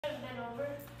over?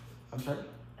 I'm sorry?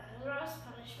 Has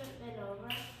punishment been over?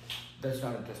 That's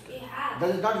not interesting. It has. That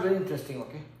is not very interesting,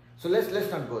 okay? So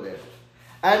let's not go there.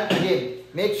 And again,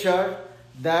 make sure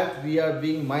that we are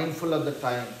being mindful of the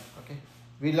time, okay?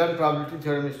 We learned probability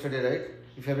theorem yesterday, right?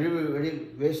 If everybody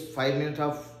wastes 5 minutes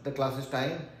of the class's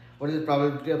time, what is the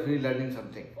probability of really learning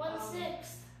something?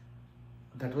 1/6.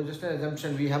 That was just an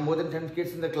assumption. We have more than 10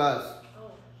 kids in the class.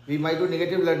 Oh. We might do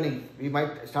negative learning. We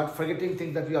might start forgetting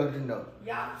things that we already know.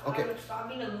 Yeah, Okay. stop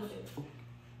being a loser.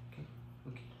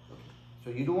 Okay. So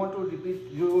you don't want to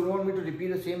repeat, you don't want me to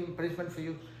repeat the same punishment for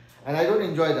you. And I don't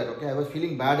enjoy that, okay? I was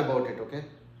feeling bad about it, okay?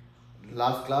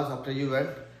 Last class after you went,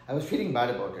 I was feeling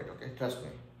bad about it, okay? Trust me.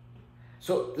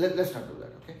 So let's not do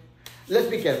that, okay? Let's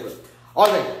be careful.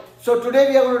 Alright, so today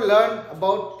we are going to learn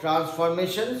about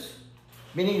transformations,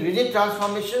 meaning rigid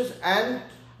transformations and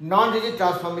non-rigid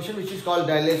transformation, which is called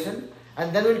dilation.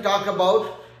 And then we'll talk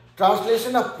about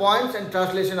translation of points and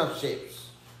translation of shapes.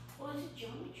 What is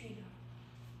geometry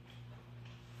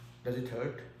Does it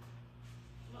hurt?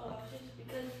 No, just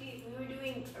because we were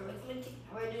doing arithmetic,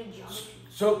 now we're doing geometry.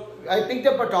 So I picked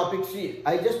up a topic. See,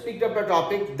 I just picked up a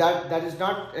topic that is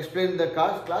not explained in the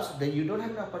class. Then you don't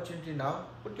have an opportunity now.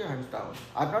 Put your hands down.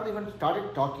 I've not even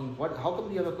started talking. What? How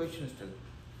come you have a question still?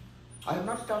 I have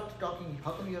not started talking.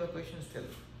 How come you have a question still?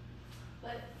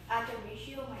 But at the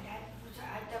ratio, my dad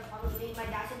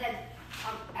said that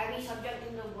every subject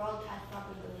in the world has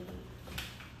probability.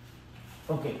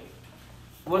 Okay.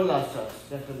 One last chance.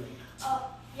 Just tell me.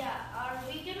 Yeah. Are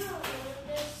we gonna learn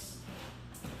this?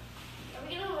 Are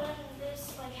we gonna learn this?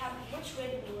 Like, which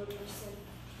grade do we learn this in?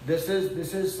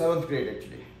 This is 7th grade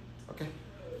actually. Okay.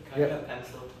 Can I have a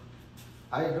pencil?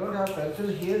 I don't have pencil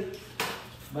here,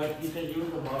 but you can use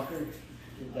the marker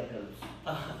if that helps.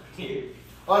 Here.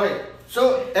 Alright,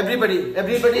 so everybody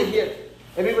here,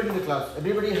 everybody in the class,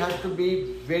 everybody has to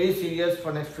be very serious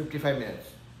for next 55 minutes.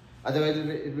 Otherwise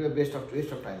it will be a waste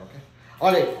of time, okay?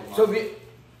 Alright, so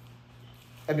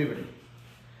everybody.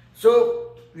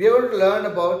 So we are going to learn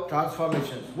about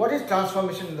transformations. What is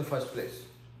transformation in the first place?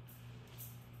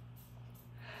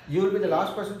 You will be the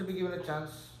last person to be given a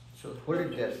chance. So hold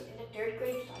it there. In the 3rd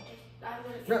grade,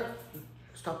 No,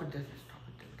 stop it there,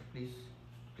 please.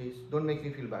 Please, don't make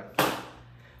me feel bad.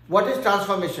 What is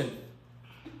transformation?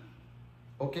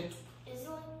 Okay. Is it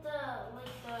like the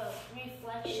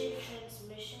reflection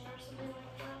transmission or something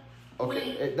like that?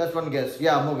 Okay, that's one guess.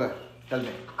 Yeah, Moga, tell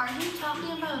me. Are you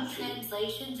talking about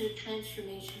translations or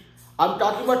transformations? I'm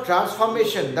talking about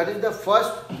transformation. That is the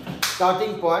first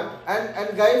starting point.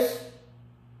 And guys,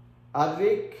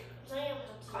 Advik.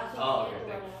 Oh,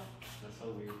 okay. That's so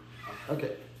weird.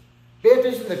 Okay. Pay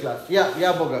attention in the class.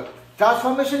 Yeah, Moga.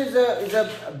 Transformation is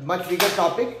a much bigger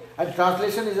topic, and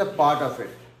translation is a part of it.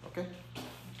 Okay.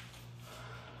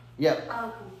 Yeah.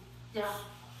 Yeah.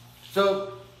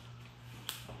 So,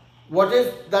 what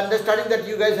is the understanding that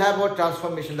you guys have about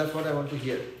transformation? That's what I want to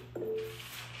hear.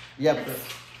 Yeah.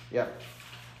 Yeah.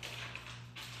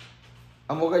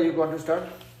 Amoga, you want to start?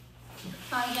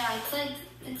 Yeah,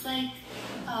 it's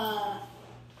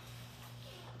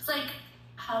like,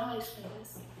 how do I explain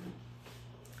this?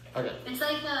 Okay. It's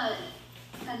like a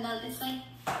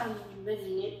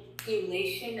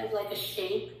manipulation of like a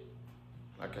shape,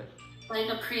 Okay. like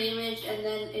a pre-image, and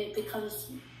then it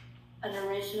becomes an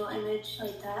original image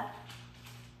like that.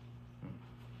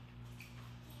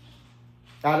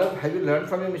 Adam, have you learned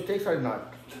from your mistakes or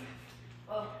not?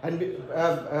 Oh. And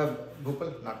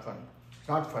Bhupal, not fun. It's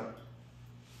not fun.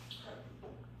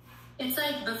 It's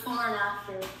like before and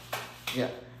after. Yeah.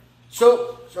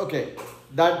 So okay,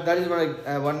 that is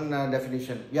one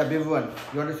definition. Yeah, Bivwan,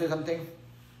 you want to say something?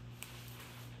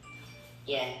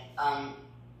 Yeah.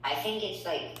 I think it's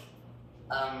like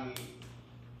a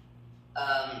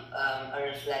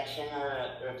reflection or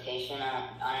a rotation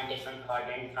on a different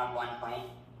quadrant from one point.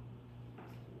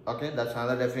 Okay, that's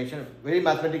another definition. Very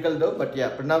mathematical though, but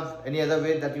yeah. Pranav, any other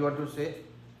way that you want to say?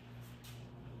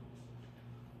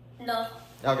 No.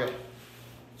 Okay.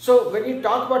 So when you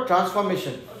talk about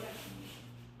transformation,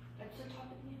 That's the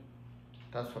topic name.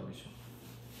 transformation.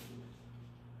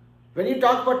 When you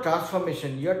talk about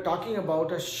transformation, you are talking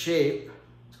about a shape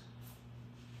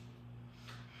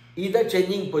either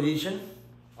changing position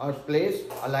or place,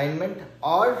 alignment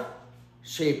or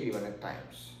shape even at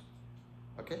times.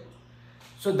 Okay.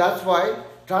 So that's why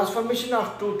transformation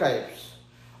of two types.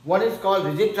 One is called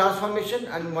rigid transformation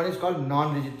and one is called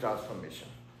non-rigid transformation.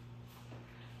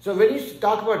 So when you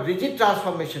talk about rigid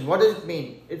transformation, what does it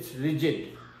mean? It's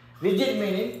rigid. Rigid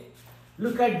meaning,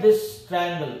 look at this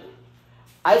triangle.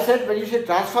 I said when you say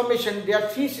transformation, there are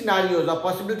three scenarios or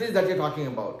possibilities that you're talking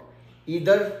about.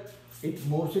 Either it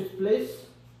moves its place,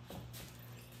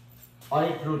 or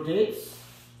it rotates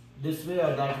this way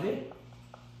or that way,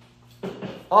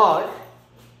 or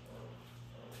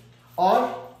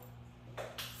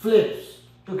flips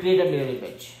to create a mirror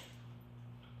image.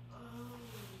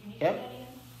 Yep.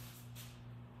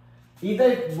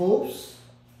 Either it moves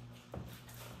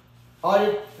or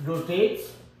it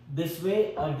rotates this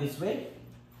way or this way,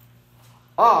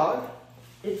 or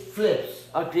it flips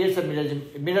or creates a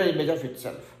mirror image of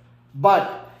itself.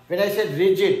 But when I said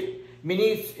rigid,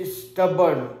 meaning it's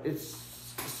stubborn, it's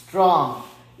strong,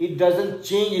 it doesn't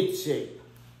change its shape.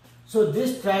 So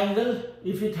this triangle,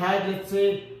 if it had, let's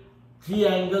say, 3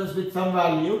 angles with some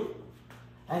value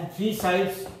and 3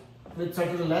 sides with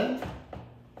certain length,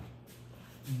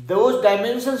 those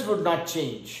dimensions would not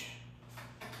change.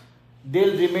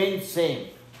 They'll remain same.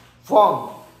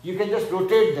 Form, you can just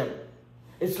rotate them.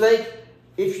 It's like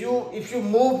if you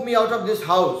move me out of this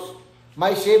house,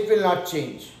 my shape will not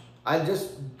change. I'll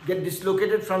just get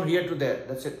dislocated from here to there.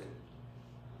 That's it.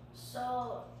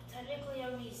 So technically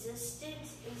a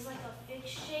resistance is like a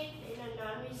fixed shape and a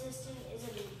non-resistant is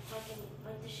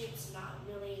like the shape's not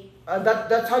really.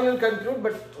 That's how you'll conclude,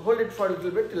 but hold it for a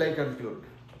little bit till I conclude.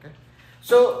 Okay.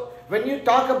 So when you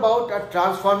talk about a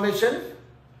transformation,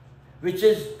 which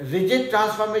is rigid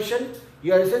transformation,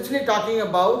 you are essentially talking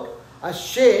about a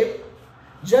shape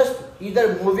just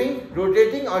either moving,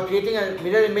 rotating, or creating a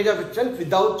mirror image of itself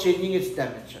without changing its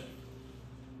dimension.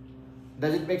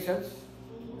 Does it make sense?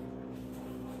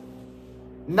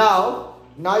 Now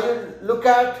you look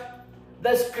at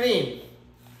the screen.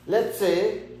 Let's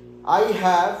say I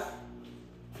have,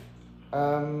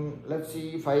 let's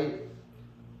see if I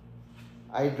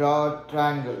draw a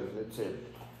triangle, let's say.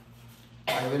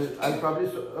 I'll probably,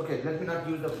 okay, let me not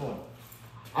use the phone.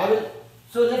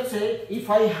 So let's say if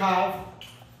I have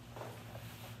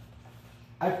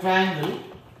a triangle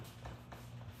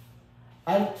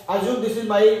and assume this is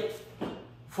my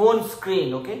phone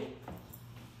screen, okay?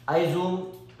 I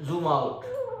zoom out,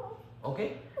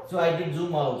 okay? So I did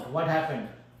zoom out. What happened?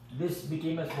 This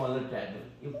became a smaller triangle.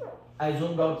 If I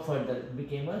zoomed out further, it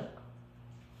became a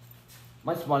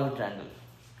much smaller triangle.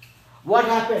 What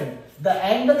happened? The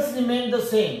angles remained the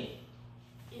same.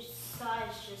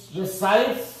 The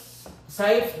sides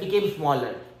became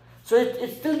smaller. So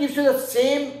it still gives you the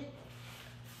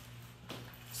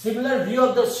similar view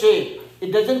of the shape.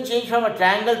 It doesn't change from a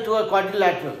triangle to a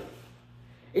quadrilateral.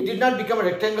 It did not become a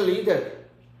rectangle either.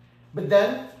 But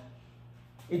then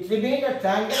it remained a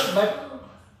triangle but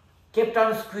kept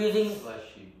on squeezing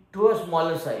to a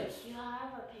smaller size. You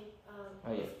have a pink.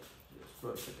 Oh yeah. Just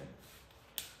for a second.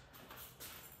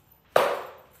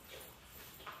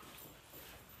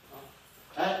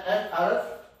 And Araf,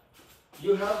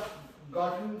 you have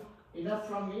gotten enough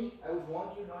from me. I would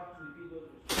want you not to repeat those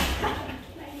mistakes.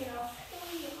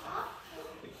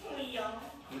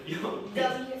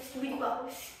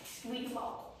 Sweet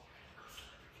ball.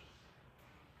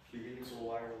 You're getting so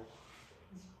viral.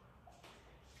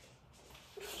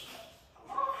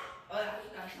 That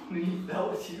was you. That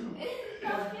was you.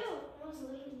 That was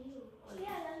literally you. Oh,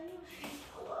 yeah, that's you.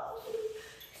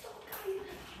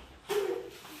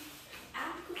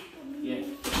 Yeah.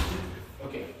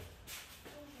 Okay.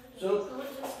 So,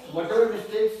 whatever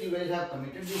mistakes you guys have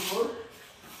committed before,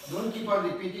 don't keep on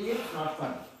repeating it. It's not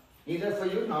fun. Neither for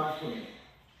you nor for me.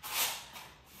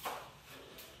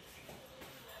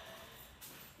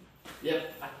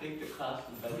 Yep. I think the class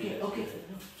was better. Okay.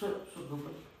 So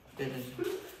pay attention.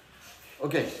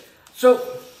 Okay. So,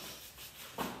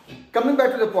 coming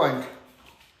back to the point,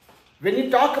 when you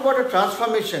talk about a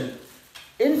transformation,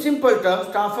 in simple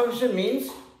terms, transformation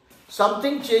means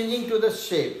something changing to the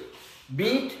shape,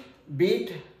 be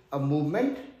it a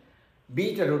movement,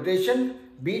 be it a rotation,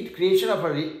 be it creation of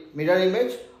a mirror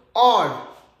image, or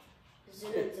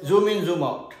zoom in, zoom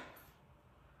out.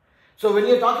 So when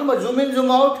you're talking about zoom in, zoom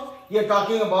out, you're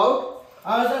talking about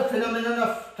another phenomenon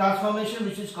of transformation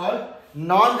which is called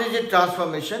non-rigid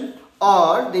transformation,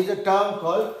 or there is a term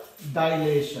called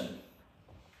dilation.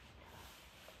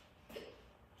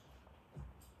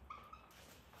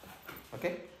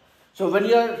 Okay. So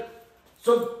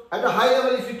at a high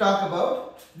level, if you talk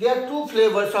about, there are two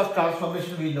flavors of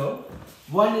transformation we know.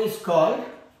 One is called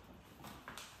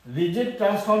rigid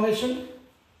transformation,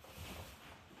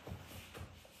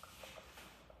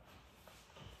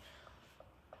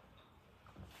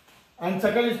 and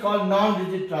second is called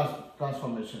non-rigid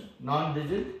transformation.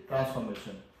 Non-rigid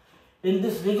transformation. In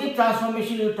this rigid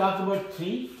transformation, you talk about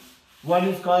three. One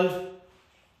is called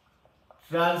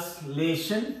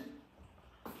translation,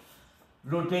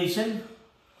 rotation,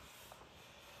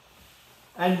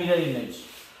 and mirror image.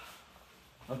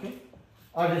 Okay,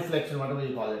 or reflection, whatever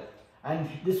you call it. And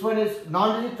this one is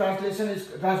non-rigid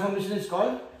transformation is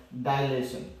called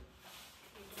dilation.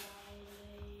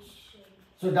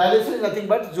 So dilation is nothing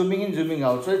but zooming in, zooming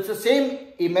out. So it's the same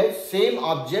image, same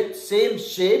object, same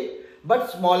shape,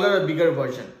 but smaller or bigger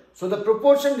version. So the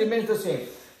proportion remains the same.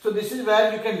 So this is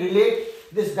where you can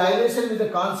relate this dilation with the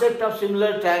concept of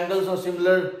similar triangles or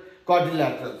similar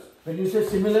quadrilaterals. When you say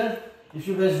similar, if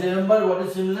you guys remember what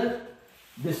is similar,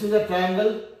 this is a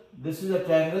triangle, this is a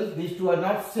triangle, these two are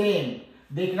not same.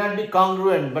 They cannot be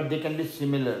congruent, but they can be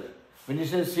similar. When you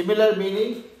say similar,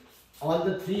 meaning all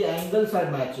the three angles are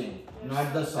matching,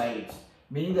 not the sides.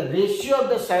 Meaning the ratio of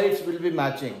the sides will be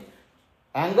matching.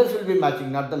 Angles will be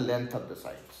matching, not the length of the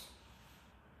sides.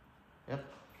 Yep.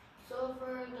 So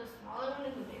for the smaller one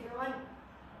and the bigger one,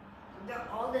 they're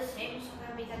all the same, so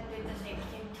that means that they're the same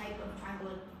type of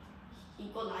triangle,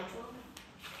 equilateral.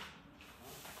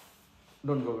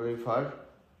 Don't go very far.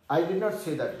 I did not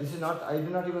say that. This is not, I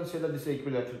did not even say that this is an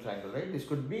equilateral triangle, right? This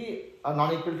could be a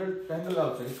non-equilateral triangle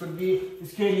also. It could be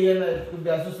scalene, it could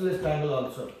be isosceles triangle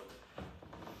also.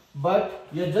 But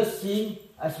you're just seeing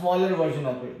a smaller version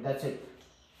of it. That's it.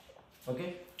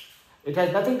 Okay? It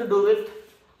has nothing to do with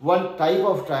one type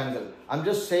of triangle. I'm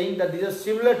just saying that these are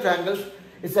similar triangles.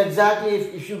 It's exactly,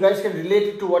 if you guys can relate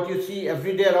it to what you see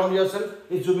every day around yourself,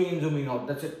 it's zooming in, zooming out.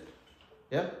 That's it.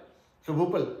 Yeah? So,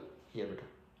 Bhupal, here, beta.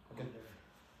 Okay?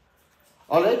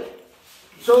 Alright?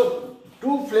 So,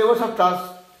 two flavors of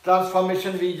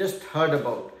transformation we just heard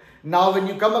about. Now, when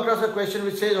you come across a question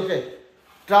which says, okay,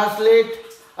 translate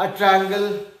a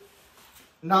triangle.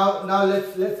 Now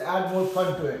let's add more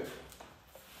fun to it.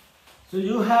 So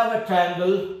you have a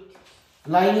triangle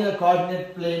lying in a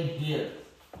coordinate plane here.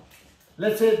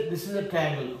 Let's say this is a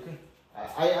triangle, okay?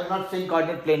 I am not saying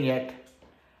coordinate plane yet.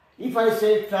 If I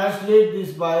say translate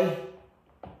this by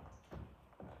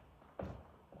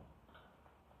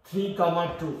 3,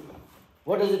 2,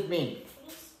 what does it mean? What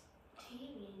does T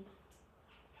mean?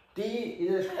 T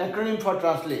is an acronym for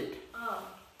translate. Oh.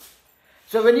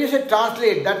 So when you say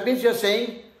translate, that means you're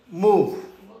saying move.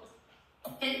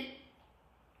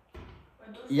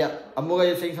 Yeah, Amoga,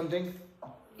 you're saying something?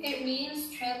 It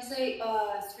means translate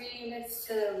 3 units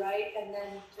to the right and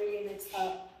then 3 units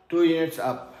up. 2 units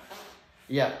up.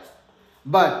 Yeah.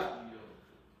 But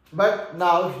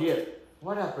now here,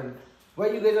 what happened? Why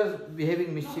you guys are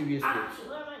behaving mischievously? Actually,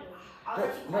 what am I doing? I was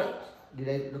actually No, quiet. did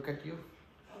I look at you?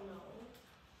 No.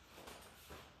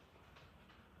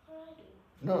 What did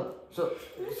I do? No. So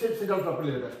sit down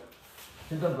properly with that.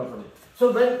 Sit down properly.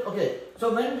 So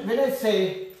when I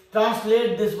say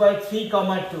translate this by 3,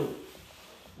 2,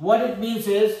 what it means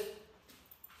is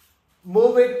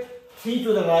move it 3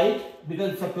 to the right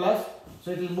because it's a plus,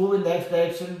 so it will move in the x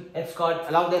direction,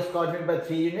 along the x coordinate by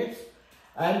 3 units,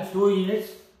 and 2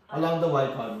 units along the y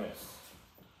coordinates.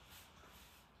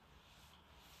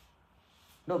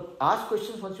 No, ask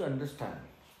questions once you understand.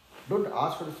 Don't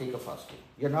ask for the sake of asking.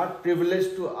 You're not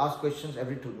privileged to ask questions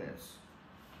every 2 minutes.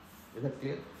 Is that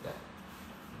clear? Yeah.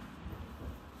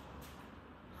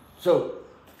 So,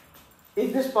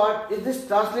 is this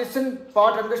translation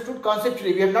part understood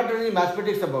conceptually? We have not done any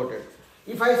mathematics about it.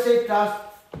 If I say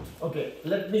okay,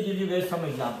 let me give you guys some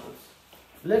examples.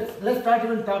 Let's start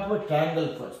even talk about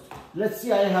triangle first. Let's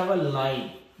see, I have a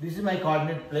line. This is my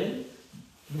coordinate plane.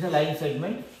 This is a line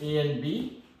segment A and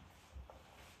B.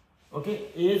 Okay,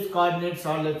 A's coordinates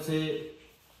are, let's say,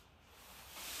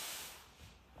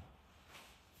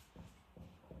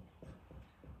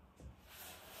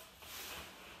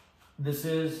 this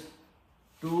is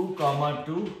 2,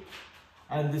 2,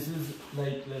 and this is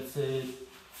like, let's say,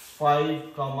 5,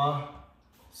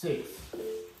 6.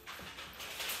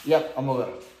 Yep, Amoga.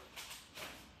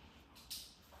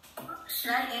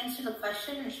 Should I answer the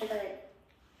question or should I?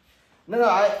 No,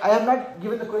 I have not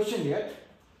given the question yet.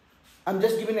 I'm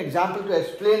just giving an example to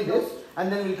explain this,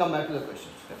 and then we'll come back to the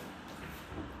questions.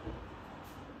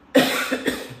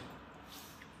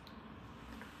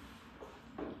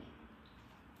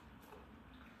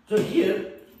 So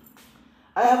here,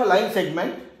 I have a line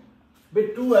segment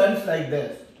with 2 ends like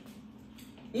this.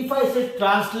 If I say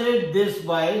translate this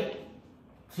by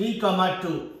 3,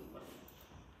 2,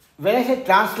 when I say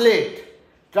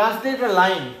translate a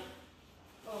line,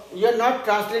 you are not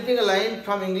translating a line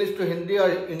from English to Hindi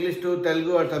or English to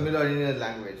Telugu or Tamil or any other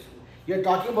language. You are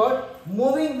talking about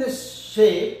moving this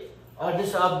shape or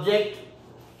this object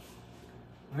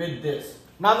with this.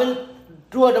 Now we'll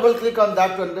do a double click on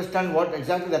that to understand what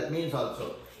exactly that means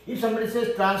also. If somebody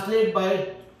says translate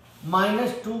by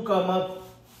 -2,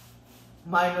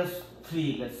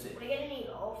 -3, let's say. We're gonna need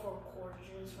all 4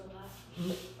 coordinates for that.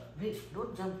 Wait,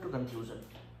 don't jump to conclusion.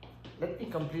 Let me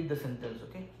complete the sentence,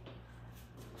 okay?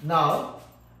 Now,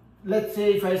 let's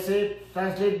say if I say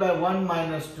translate by 1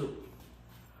 minus 2.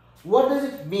 What does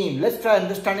it mean? Let's try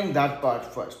understanding that part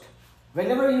first.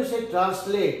 Whenever you say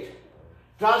translate,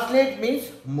 translate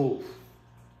means move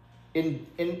in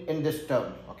this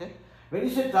term. Okay. When you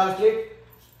say translate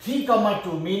 3 comma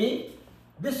 2, meaning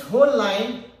this whole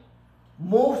line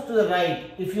moves to the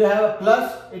right. If you have a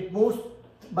plus, it moves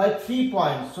by 3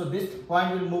 points. So this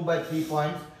point will move by 3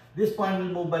 points. This point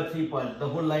will move by 3 points. The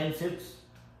whole line shifts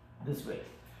this way.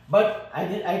 But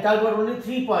I talked about only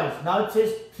 3 points. Now it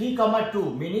says 3 comma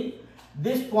 2, meaning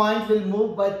this point will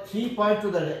move by 3 points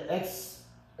to the x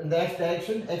in the x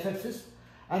direction, x axis,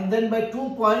 and then by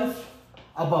 2 points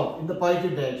above in the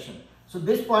positive direction. So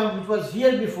this point which was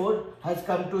here before has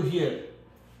come to here.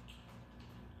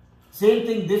 Same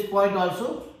thing, this point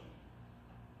also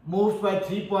moves by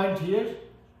 3 points here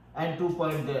and 2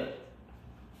 points there.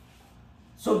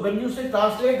 So when you say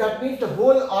translate, that means the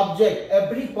whole object,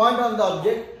 every point on the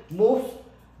object moves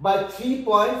by 3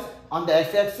 points on the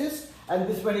x-axis and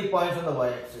this many points on the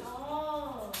y-axis.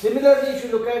 Oh. Similarly, if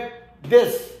you look at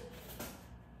this,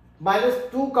 minus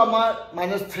 2 comma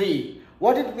minus 3,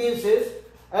 what it means is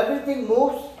everything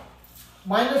moves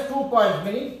minus 2 points,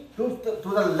 meaning to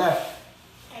the left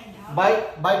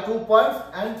by 2 points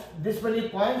and this many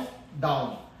points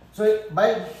down. So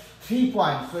by 3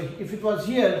 points. So if it was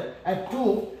here at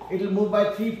 2, it will move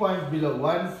by 3 points below.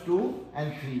 1, 2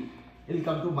 and 3. It will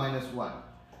come to minus 1.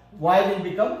 Y will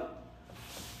become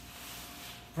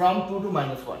from 2 to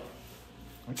minus 1.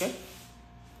 Okay.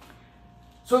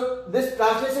 So this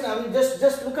translation, I mean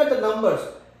just look at the numbers.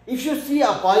 If you see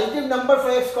a positive number for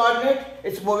x coordinate,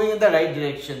 it's moving in the right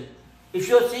direction. If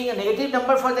you are seeing a negative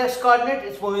number for the x coordinate,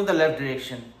 it's moving in the left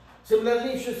direction.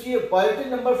 Similarly, if you see a positive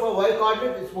number for y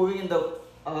coordinate, it's moving in the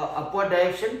upward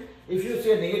direction. If you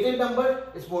see a negative number,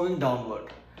 it's moving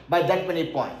downward by that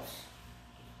many points.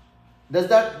 Does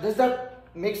that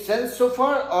make sense so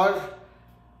far, or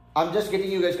I'm just getting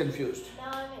you guys confused? No,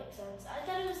 it makes sense. I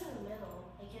thought it was in the middle.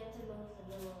 Like you have to move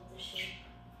the middle of the shape.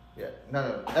 Yeah,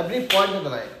 no. Every point in the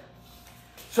line.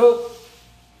 So,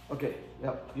 okay,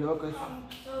 yeah, you have a question?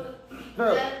 So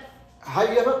No. Have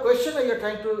you have a question, or you're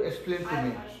trying to explain I to have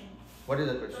me? a question. What is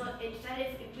the question? So it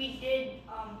said if we did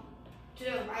to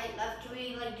the right, left, should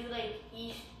we like do like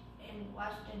east and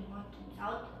west and north and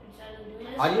south instead of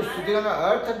doing this? Are you sitting on the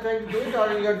earth and trying to do it,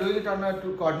 or you're doing it on a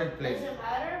 2 coordinate plane? Does it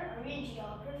matter? Are we in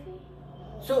geography?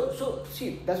 So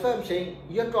see, that's why I'm saying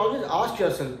you have to always ask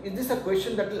yourself, is this a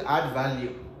question that will add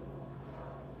value?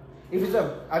 If it's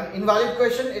an invalid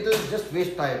question, it will just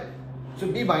waste time. So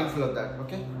be mindful of that,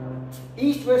 okay?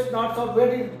 East, west, north, south, where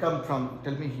did it come from?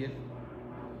 Tell me here.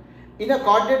 In a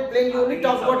coordinate plane, you only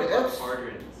talk about x.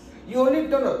 You only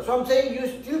don't know. So I'm saying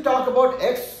you still talk about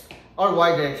x or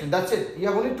y direction. That's it. You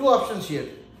have only 2 options here.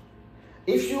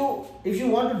 If you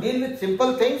want to deal with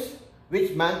simple things,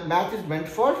 which math is meant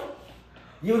for,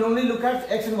 you will only look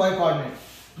at x and y coordinates.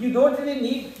 You don't really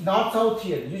need north, south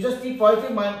here. You just need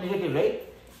positive, negative, right?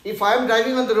 If I am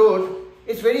driving on the road,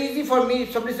 it's very easy for me.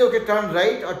 If somebody says, okay, turn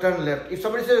right or turn left. If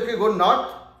somebody says, okay, go north,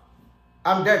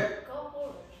 I'm dead. Go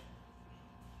forward.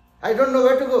 I don't know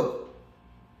where to go.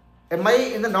 Am I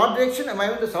in the north direction? Am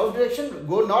I in the south direction?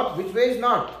 Go north. Which way is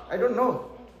north? I don't know.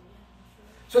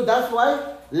 So that's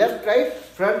why left, right,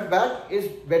 front, back is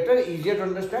better, easier to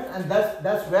understand, and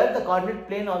that's where the coordinate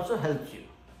plane also helps you.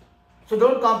 So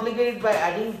don't complicate it by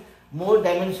adding more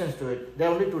dimensions to it. There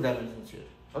are only 2 dimensions here.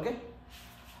 Okay?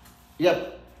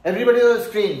 Yep. Everybody on the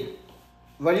screen.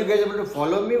 Were you guys able to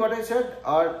follow me what I said,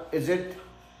 or is it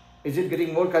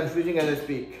getting more confusing as I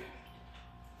speak?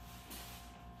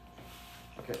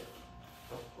 Okay.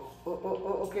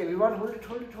 Okay. We want hold it.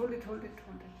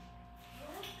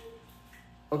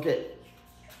 Okay.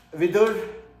 Vidur,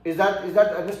 is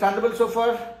that understandable so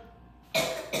far?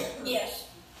 Yes.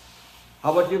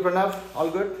 How about you, Pranav? All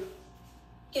good?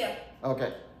 Yeah.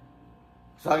 Okay.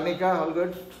 Sagnika, all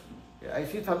good? Yeah, I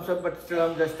see thumbs up, but still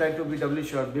I'm just trying to be doubly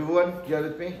sure. Bhuvan, you are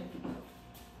with me?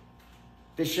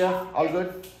 Tisha, all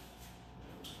good?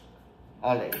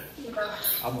 All right.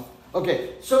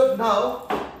 Okay, so now,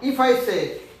 if I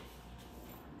say,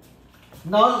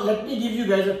 now let me give you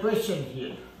guys a question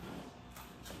here.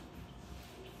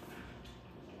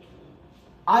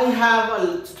 I have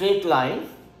a straight line.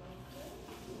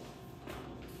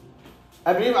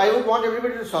 I would want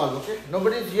everybody to solve, okay?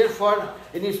 Nobody is here for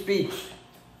any speech.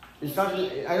 It's not,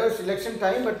 I know it's election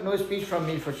time, but no speech from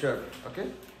me for sure,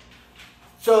 okay?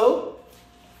 So,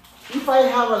 if I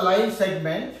have a line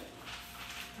segment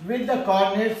with the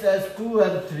coordinates as 2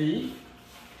 and 3,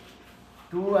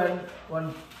 2 and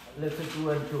 1, let's say 2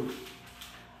 and 2,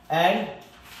 and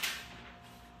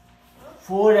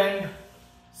 4 and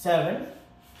 7,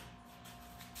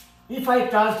 if I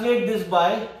translate this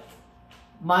by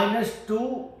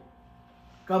 -2,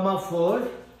 4,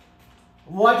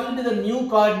 what will be the new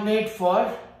coordinate for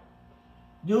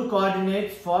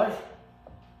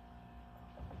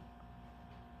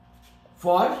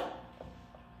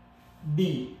B?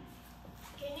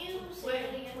 Can you say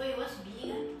that again? Wait, what's B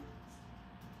again?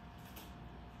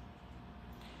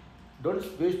 Don't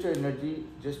waste your energy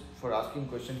just for asking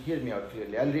question. Hear me out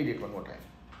clearly. I'll read it one more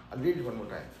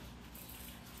time.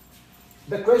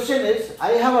 The question is,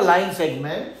 I have a line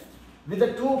segment with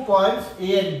the 2 points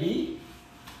A and B.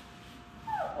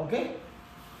 Okay.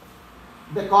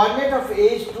 The coordinate of A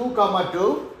is 2,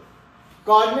 2.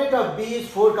 Coordinate of B is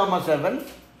 4, 7.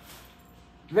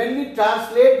 When we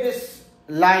translate this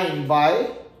line by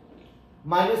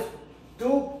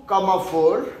 -2,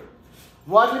 4,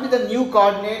 what will be the new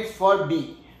coordinates for B?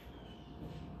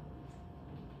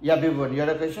 Yeah, Bhuvan, you had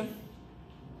a question?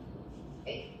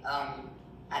 Okay,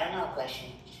 I don't know a question.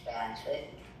 Should I answer it?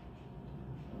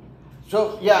 So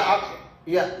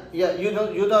you know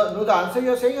the answer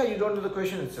you're saying, or you don't know the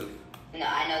question itself? No,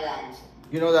 I know the answer.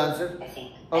 You know the answer? I think.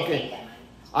 Okay. I think I might.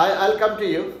 I'll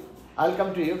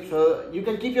come to you. So you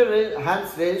can keep your hands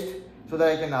raised so that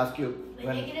I can ask you. The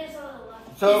negatives on the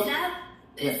left. So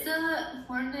Is the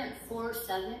coordinate 4,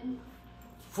 7?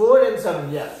 4 and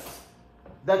 7, yes.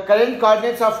 The current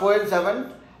coordinates are 4 and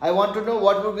 7. I want to know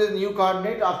what would be the new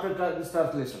coordinate after this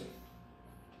translation.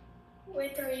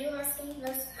 Wait, are you asking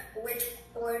us which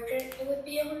order it would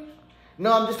be on?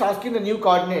 No, I'm just asking the new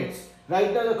coordinates.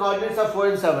 Right now the coordinates are 4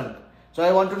 and 7. So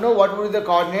I want to know what would be the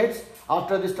coordinates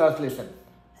after this translation.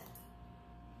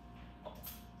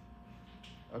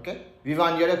 Okay.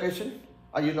 Vivan, you had a question?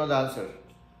 Or you know the answer?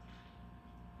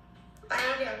 I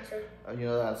know the answer. You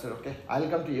know the answer, okay. I'll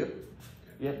come to you.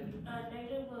 Yeah.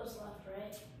 Negative goes left,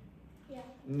 right? Yeah.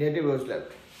 Negative goes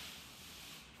left.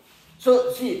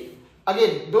 So see,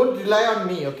 again, don't rely on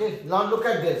me, okay. Now look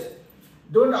at this.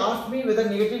 Don't ask me whether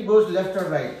negative goes left or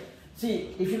right.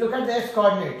 See, if you look at the x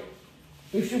coordinate,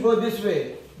 if you go this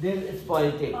way, then it's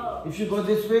positive. Oh. If you go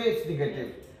this way, it's negative.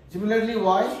 Similarly,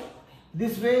 y,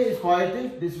 this way is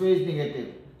positive, this way is negative.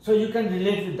 So you can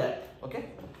relate with that, okay.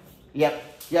 Yeah.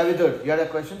 Yeah, Vidur, you had a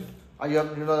question? Or you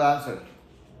know the answer?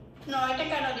 No, I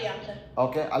think I know the answer.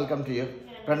 Okay, I'll come to you.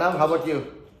 Pranav, how about you?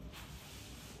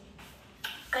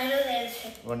 I know the answer.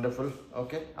 Wonderful.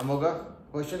 Okay. Amoga,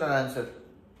 question or answer?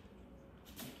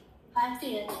 I have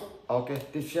the answer. Okay.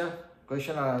 Tisha,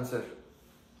 question or answer?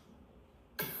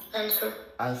 Answer.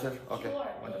 Answer. Okay. Q or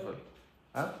A? Wonderful.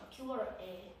 Huh? Q or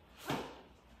A?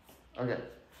 Okay.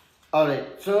 All right.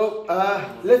 So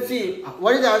let's see.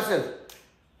 What is the answer?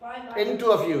 Any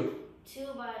two of you?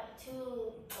 2 by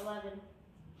 2, 11.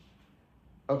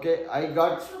 Okay. I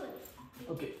got.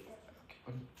 Okay.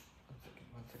 One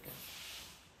second.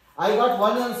 I got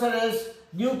one answer as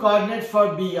new coordinates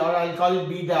for B, or I'll call it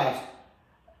B dash.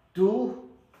 2,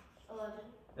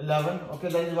 11. Okay,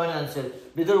 that is one answer.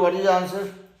 Vidur, what is the answer?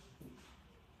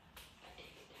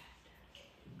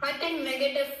 I think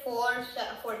 -4,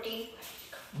 14.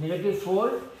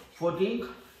 -4, 14.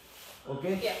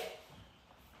 Okay. Yeah.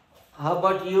 How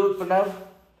about you, Pranav?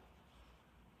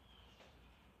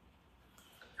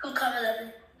 2, 11.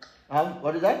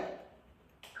 What is that?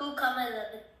 2,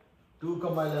 11. 2,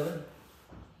 11.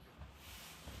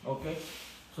 Okay.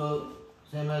 So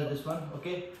same as this one.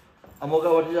 Okay.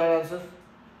 Amoga, what is your answer?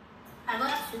 I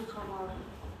got 2, 11.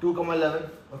 2, 11.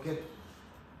 Okay.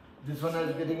 This one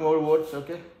is getting more votes.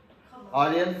 Okay.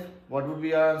 Aryan, what would be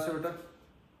your answer, beta?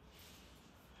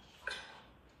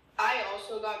 I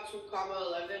also got 2,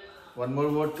 11. One more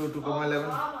vote to 2,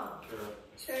 11.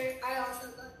 Sure, I also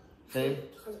got Same.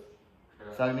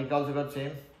 Sagnik also got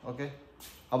same. Okay.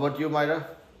 How about you, Myra?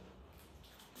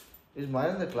 Is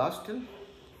Myra in the class still?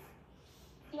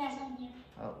 Yes, I'm here.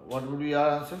 What would be your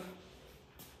answer?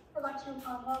 I got 2,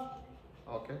 11.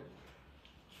 Okay.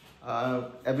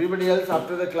 Everybody else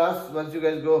after the class, once you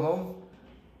guys go home,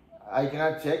 I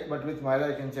cannot check, but with Myra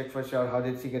I can check for sure. How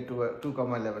did she get to 2,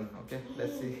 11? Okay,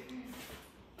 let's see.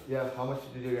 Yeah, how much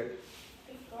did you get?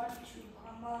 I got 2,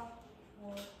 4.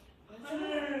 No. I got 2,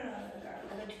 11.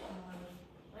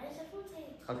 Why does everyone say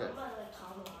Okay.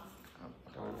 comma?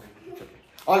 It's okay.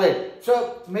 Alright, so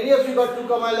many of you got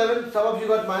 2, 11, some of you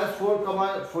got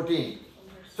 -4, 14.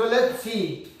 So let's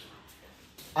see.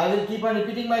 I will keep on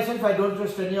repeating myself. I don't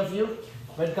trust any of you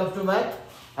when it comes to math.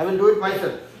 I will do it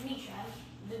myself.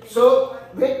 So,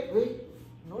 wait.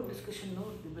 No discussion, no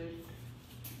debate.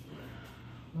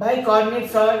 My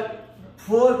coordinates are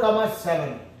 4,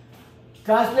 7.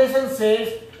 Translation says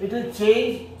it will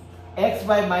change x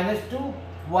by -2,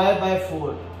 y by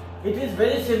 4. It is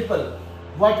very simple.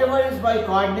 Whatever is my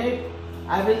coordinate,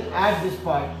 I will add this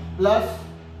part plus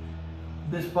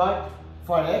this part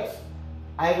for x.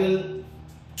 I will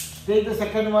take the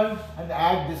second one and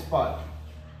add this part.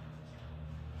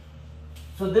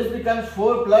 So this becomes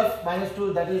 4 plus minus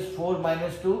 2, that is 4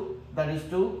 minus 2, that is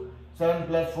 2, 7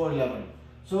 plus 4, 11.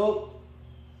 So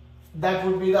that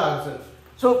would be the answer.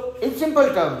 So in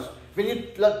simple terms, when you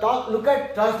look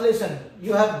at translation,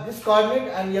 you have this coordinate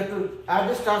and you have to add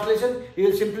this translation, you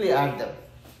will simply add them.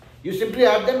 You simply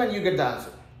add them and you get the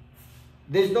answer.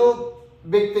 There is no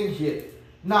big thing here.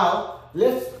 Now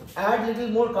let's add little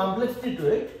more complexity to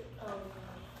it.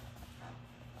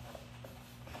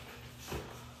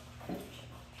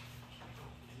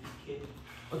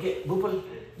 Okay, Bhupal,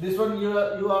 this one you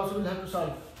also will have to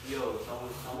solve. Yo,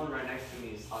 someone right next to me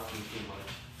is talking too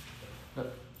much.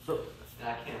 So, And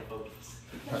I can't focus.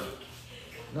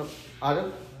 no,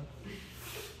 Adam,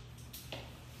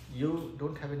 you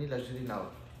don't have any luxury now.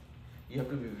 You have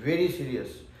to be very serious.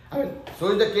 I mean,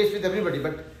 so is the case with everybody,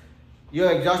 but you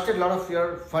have exhausted a lot of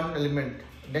your fun element.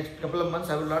 Next couple of months,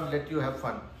 I will not let you have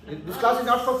fun. This class is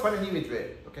not for fun any which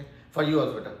way, okay? For you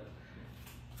also better.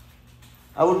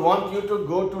 I would want you to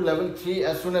go to level 3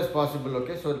 as soon as possible,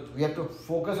 okay? So we have to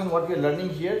focus on what we are learning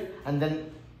here and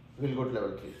then we'll go to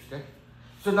level 3, okay?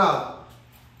 So now,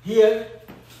 here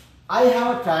I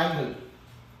have a triangle.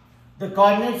 The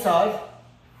coordinates are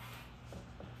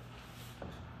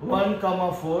 1,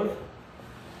 4,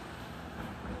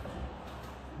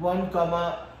 1,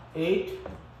 8,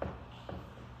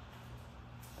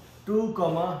 2,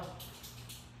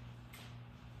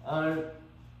 and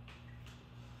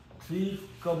 3,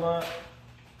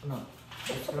 no,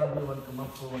 this cannot be 1,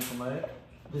 4, 1, 8.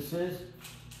 This is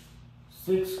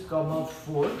 6,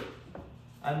 4,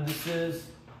 and this is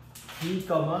 3,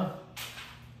 12.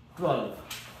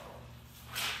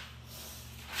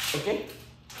 Okay?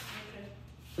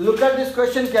 Look at this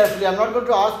question carefully. I'm not going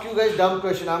to ask you guys dumb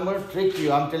question. I'm going to trick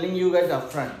you. I'm telling you guys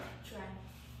upfront.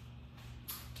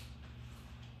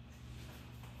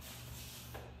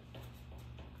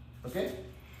 Okay?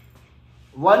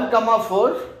 1,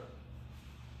 4,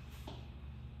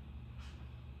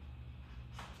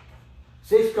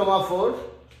 6, 4,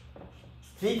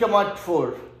 3,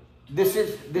 4. This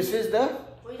is the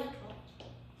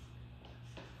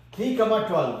 3,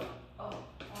 12.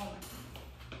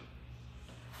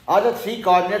 Are the 3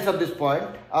 coordinates of this point,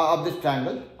 of this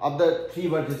triangle, of the 3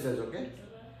 vertices, okay?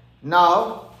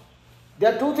 Now,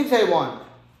 there are 2 things I want.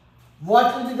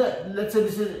 What will be the, let's say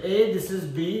this is A, this is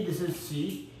B, this is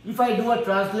C. If I do a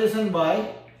translation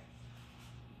by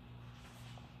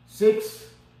 6,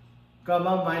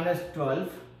 minus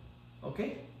 12,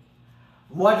 okay?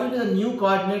 What will be the new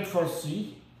coordinate for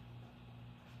C?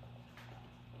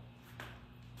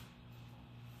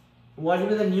 What will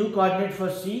be the new coordinate for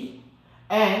C?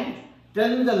 And tell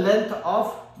me the length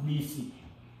of BC.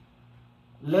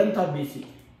 Length of BC.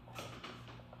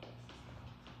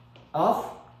 Of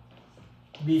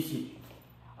BC.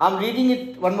 I'm reading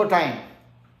it one more time.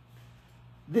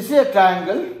 This is a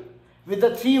triangle with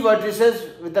the 3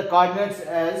 vertices with the coordinates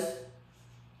as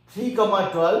 3,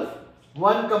 12,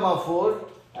 1, 4,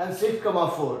 and 6,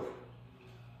 4.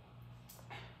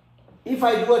 If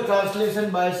I do a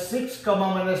translation by 6,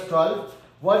 minus 12,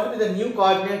 what will be the new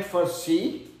coordinate for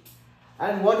C?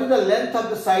 And what is the length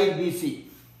of the side BC?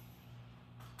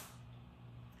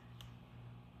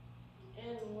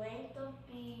 And length of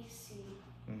BC.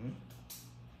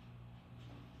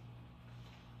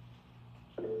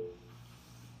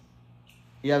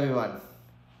 Yeah, everyone.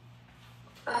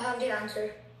 I have the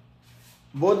answer.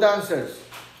 Both the answers.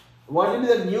 What will be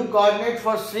the new coordinate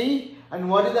for C and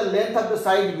what is the length of the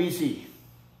side BC?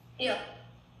 Yeah.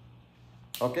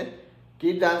 Okay.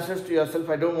 Keep the answers to yourself.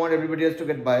 I don't want everybody else to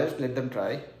get biased. Let them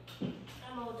try.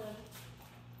 I'm all done.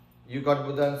 You got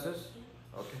both the answers?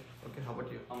 Okay. Okay. How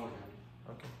about you? I'm working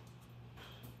on Okay.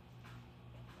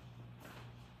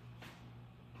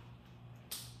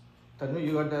 Tanu,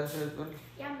 you got the answer as well?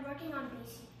 Yeah, I'm working on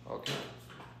BC. Okay.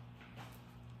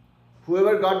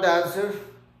 Whoever got the answer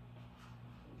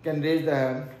can raise the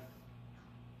hand.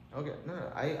 Okay. No,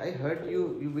 I heard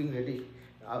you being ready.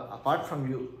 Apart from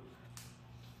you.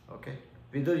 Okay.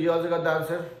 Vidur, you also got the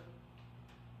answer?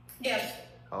 Yes.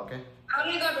 Okay. I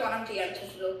only got one of the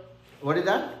answers though. What is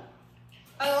that?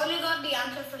 I only got the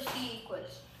answer for C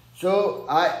equals. So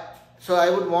I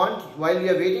would want, while we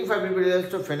are waiting for everybody else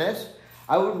to finish,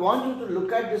 I would want you to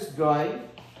look at this drawing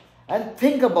and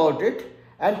think about it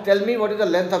and tell me what is the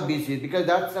length of BC, because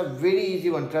that's a very easy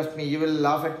one. Trust me, you will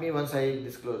laugh at me once I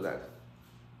disclose that.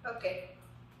 Okay.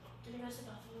 Did you guys the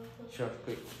bathroom real quick? Sure,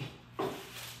 quick.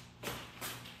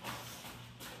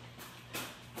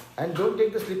 And don't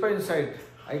take the slipper inside.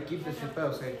 I keep the slipper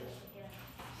outside.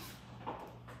 Yeah.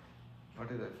 What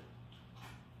is that?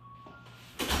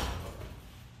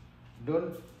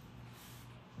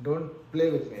 Don't play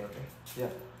with me, okay? Yeah.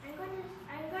 I'm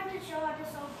going to show how to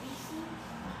solve BC.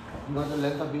 You got the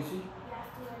length of BC?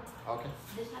 Yeah, Okay.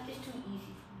 This math is too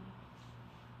easy for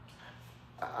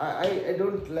me. I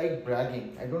don't like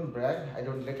bragging. I don't brag. I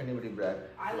don't let anybody brag.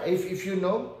 I like- If you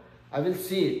know, I will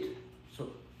see it. So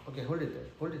okay, hold it there.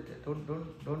 Hold it there.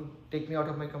 Don't take me out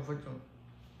of my comfort zone.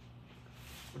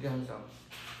 Put your hands down.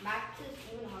 Math is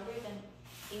even harder than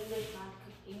English math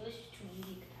because English is too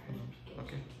easy.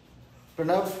 Okay.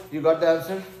 Pranav, you got the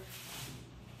answer?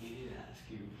 He didn't ask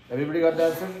you. Everybody got the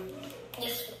answer?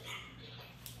 Yes.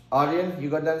 Aryan, you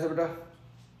got the answer, beta?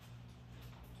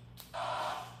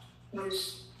 Yes.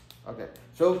 Okay.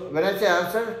 So when I say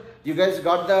answer, you guys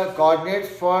got the coordinates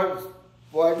for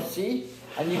point C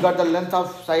and you got the length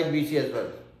of side BC as well.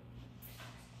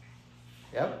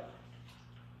 Yeah?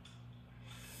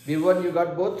 B1, you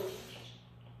got both?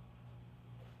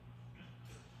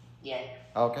 Yeah.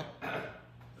 Okay.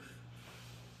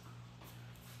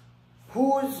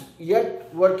 Who's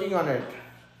yet working on it?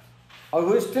 Or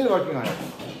who is still working on it?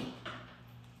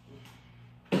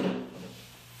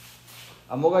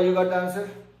 Amoga, you got the answer?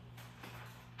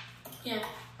 Yeah.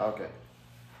 Okay.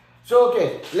 So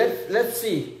okay, let's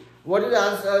see. What is the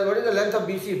answer? What is the length of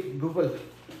BC, Gopal?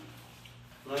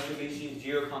 Length of BC is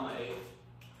 0,8.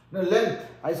 No, length.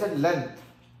 I said length.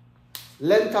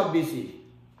 Length of BC.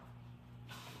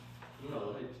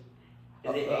 No, is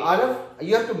it 8? Arif,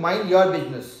 you have to mind your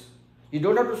business. You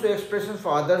don't have to say expressions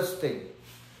for others' thing.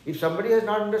 If somebody has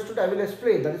not understood, I will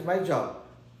explain. That is my job.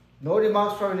 No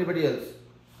remarks from anybody else.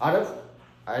 Arif,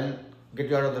 I'll get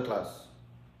you out of the class.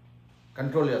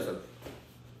 Control yourself.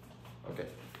 Okay.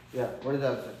 Yeah, what is the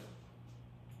answer?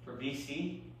 For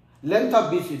BC? Length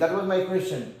of BC, that was my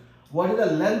question. What is the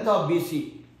length of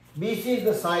BC? BC is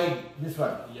the side, this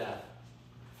one. Yeah.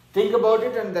 Think about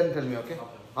it and then tell me, okay? Okay.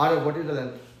 Arif, what is the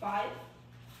length? 5.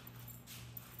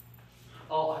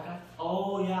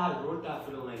 Oh, yeah, I wrote that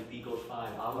for the length equals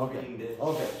 5. I was reading this.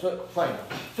 Okay, so fine.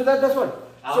 So that's what.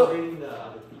 I was So reading the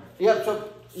other thing. yeah, so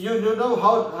you know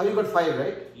how you got 5,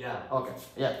 right? Yeah. Okay,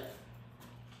 yeah.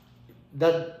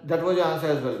 That was your answer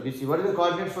as well. BC. What is the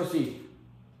coordinate for C?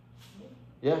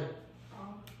 Yeah.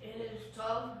 It is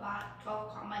 12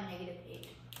 comma negative 8.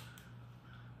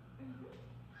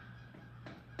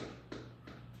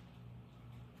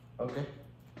 Okay.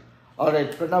 All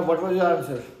right, Pranav, what was your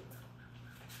answer?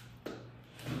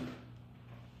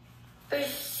 For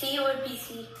C or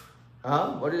BC?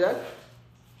 What is that?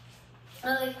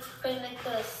 No, like for like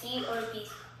the C or BC.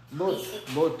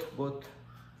 BC. Both.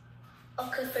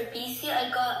 Okay, for BC I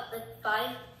got like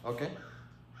 5. Okay.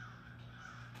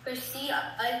 For C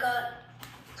I got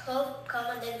 12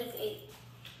 comma negative 8.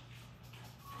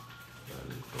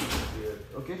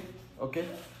 Okay.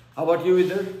 How about you,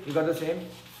 Vidar? You got the same?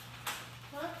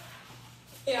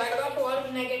 Yeah, I got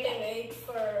 12 negative 8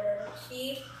 for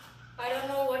C. I don't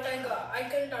know what I got. I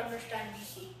couldn't understand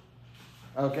BC.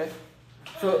 Okay.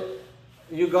 So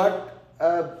you got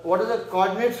what are the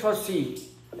coordinates for C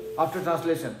after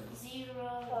translation?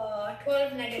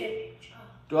 12 negative 8.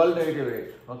 12 negative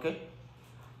 8. Okay.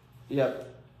 Yeah.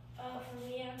 For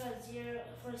me, I got 0.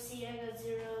 For C, I got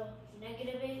 0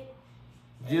 negative 8.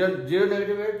 0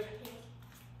 negative 8?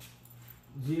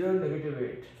 0 negative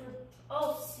 8.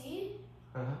 C?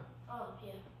 Uh-huh. Oh,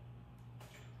 yeah.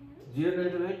 0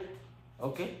 negative 8?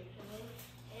 Okay.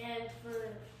 And for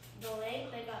the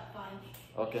length, I got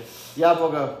 5. Okay. Yeah,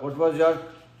 Moga, what was your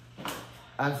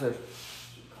answer?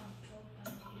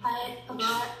 I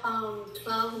got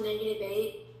 12 negative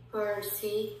 8 for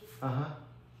C. Uh-huh.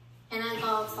 And I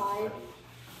got 5.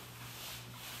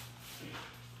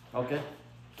 Okay.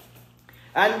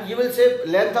 And you will say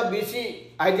length of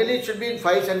BC, ideally it should be in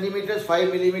 5 centimeters, 5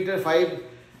 millimeters, 5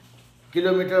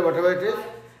 kilometer, whatever it is.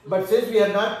 But since we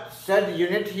have not said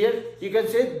unit here, you can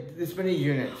say this many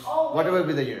units, whatever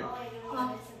be the unit. Oh, I know what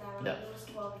I said that. Yeah. It was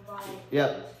 12 by.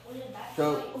 Yeah.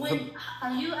 So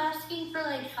Are you asking for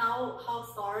like how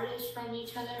far it is from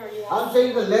each other? Or are you I'm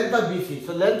saying the length of BC.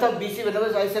 So length of BC,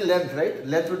 whenever I say length, right?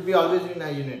 Length would be always in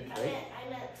a unit, right? I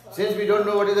meant 12. Since we don't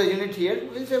know what is the unit here,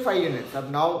 we'll say 5 units.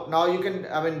 Now you can,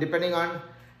 depending on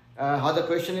how the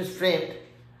question is framed,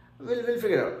 we'll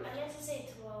figure out. I meant to say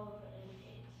 12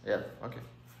 and 8. Yeah, okay.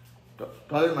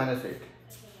 12 minus 8.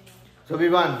 So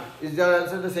Vivan, is your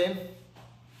answer the same?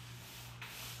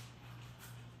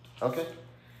 Okay.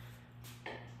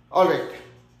 Alright.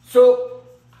 So,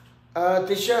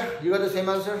 Tisha, you got the same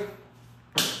answer?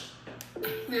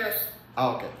 Yes.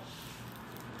 Okay.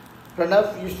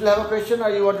 Pranav, you still have a question or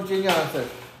you want to change your answer?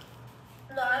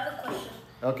 No,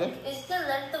 Okay. Is the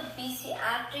length of BC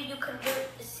after you convert,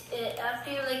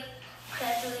 after you like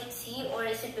calculate C, or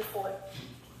is it before?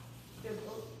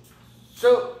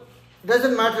 So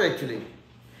doesn't matter actually,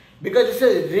 because it's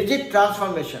a rigid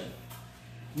transformation,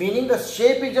 meaning the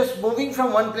shape is just moving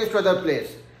from one place to other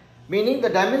place, meaning the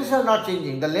dimensions are not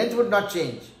changing, the length would not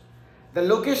change, the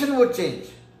location would change.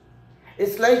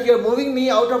 It's like you're moving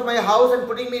me out of my house and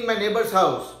putting me in my neighbor's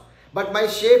house, but my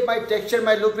shape, my texture,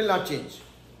 my look will not change.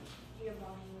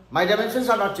 My dimensions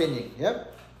are not changing. Yeah?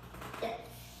 Yeah.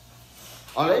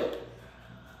 Alright?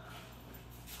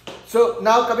 So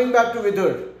now coming back to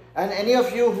Vidur, and any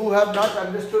of you who have not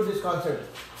understood this concept,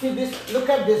 see this, look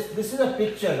at this, this is a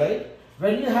picture, right?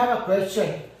 When you have a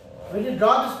question, when you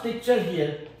draw this picture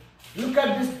here, look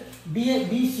at this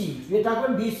BC, we are talking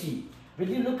about BC. When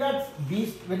you look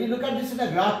at this in a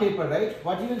graph paper, right,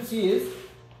 what you will see is,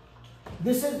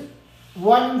 this is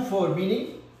 1 and 4,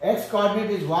 meaning x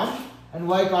coordinate is 1 and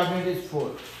y coordinate is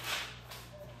 4.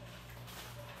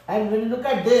 And when you look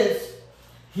at this,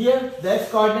 here the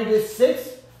x coordinate is 6,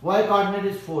 y coordinate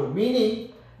is 4,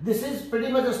 meaning this is pretty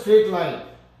much a straight line.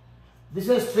 This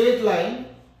is a straight line,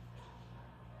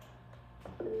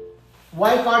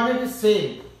 y coordinate is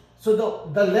same. So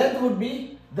the length would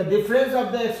be the difference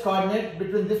of the x coordinate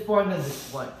between this point and this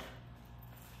point.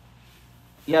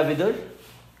 Yeah, Vidur?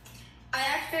 I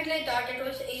accidentally thought it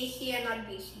was AC and not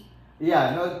BC.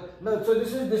 Yeah, no. So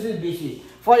this is BC.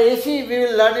 For AC, we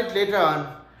will learn it later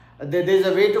on. There is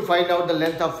a way to find out the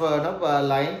length of a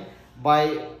line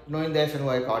by knowing the x and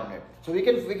y coordinate. So we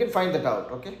can find that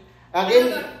out. Okay.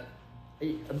 Again,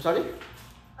 I'm sorry.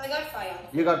 I got 5.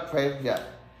 You got 5. Yeah.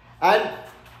 And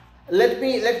let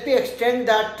me extend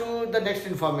that to the next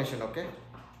information. Okay.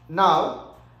 Now.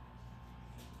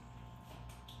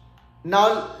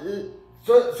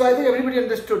 So I think everybody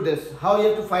understood this, how you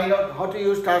have to find out, how to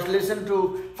use translation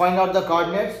to find out the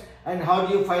coordinates, and how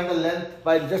do you find the length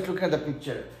by just looking at the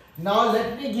picture. Now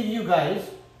let me give you guys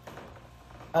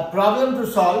a problem to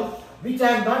solve, which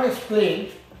I have not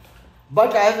explained,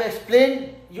 but I have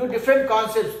explained you different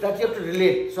concepts that you have to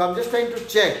relate. So I'm just trying to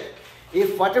check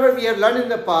if whatever we have learned in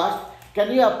the past,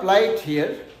 can you apply it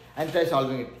here and try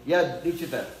solving it. Yeah,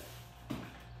 Dikshita.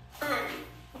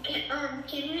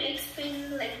 Can you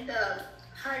explain like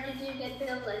how did you get the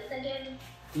length again?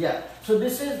 Yeah, so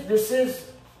this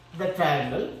is the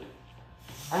triangle,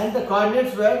 and the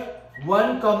coordinates were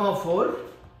 1, 4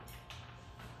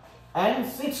 and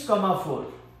 6, 4.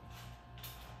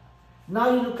 Now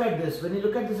you look at this. When you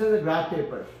look at this as a graph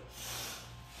paper,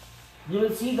 you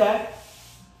will see that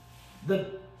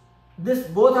this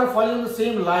both are following the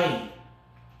same line.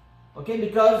 Okay,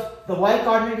 because the y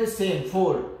coordinate is same,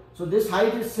 4. So this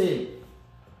height is same.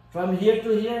 From here to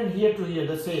here and here to here,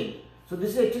 the same. So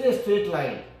this is actually a straight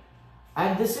line.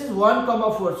 And this is 1,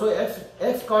 4. So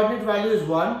x coordinate value is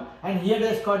 1, and here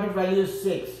the x coordinate value is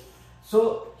 6.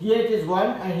 So here it is 1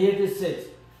 and here it is 6.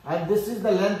 And this is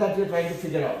the length that you are trying to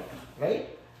figure out, right?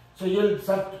 So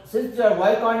since your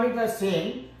y coordinates are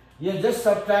same, you are just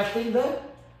subtracting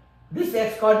this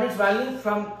x coordinates value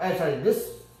from this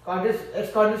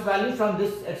x coordinates value from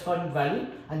this x coordinate value,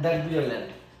 and that will be your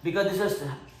length, because this is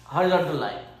horizontal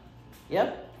line.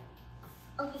 Yeah.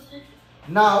 Okay, sir.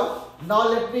 Now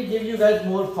let me give you guys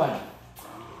more fun.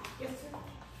 Yes, sir.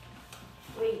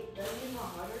 Wait, does it not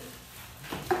harder?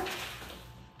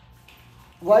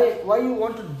 Why you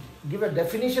want to give a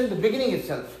definition at the beginning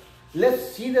itself?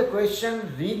 Let's see the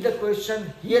question, read the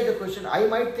question, hear the question. I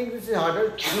might think this is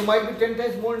harder. You might be 10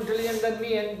 times more intelligent than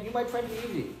me, and you might find it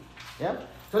easy. Yeah.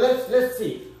 So let's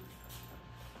see.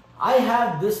 I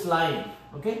have this line.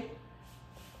 Okay.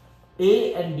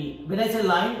 A and B. When I say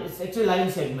line, it's actually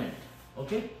line segment.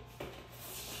 Okay.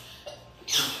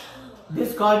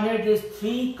 This coordinate is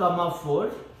 3,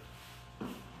 4,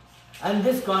 and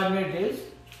this coordinate is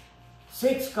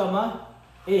 6,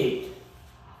 8.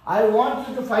 I want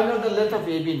you to find out the length of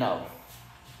AB now.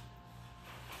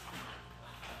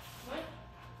 What?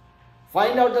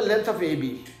 Find out the length of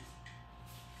AB.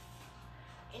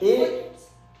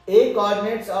 A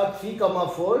coordinates are 3,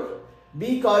 4.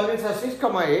 B coordinates are 6,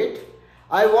 8.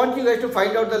 I want you guys to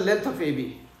find out the length of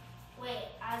AB. Wait,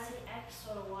 as in X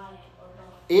or Y or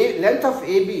both? Length of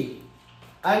AB,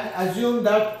 and assume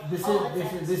that this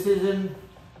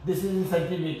is in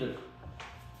centimeter.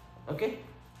 Okay.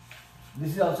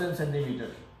 This is also in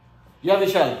centimeter. Yeah,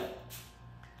 Vishal.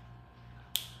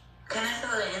 Can I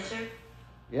spell the answer?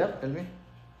 Yeah, tell me.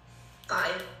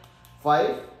 5.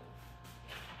 5.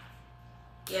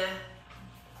 Yeah.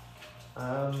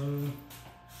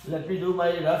 Let me do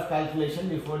my rough calculation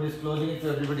before disclosing it to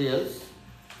everybody else.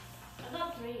 I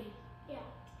got 3.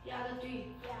 Yeah, the 3.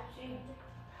 Yeah, same.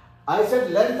 I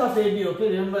said length of AB,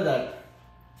 okay, remember that.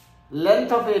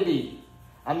 Length of AB.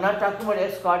 I'm not talking about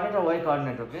x coordinate or y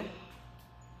coordinate, okay?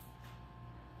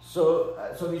 So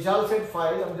Vishal said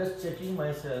 5, I'm just checking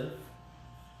myself.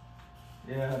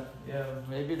 Yeah,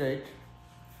 maybe right.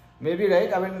 Maybe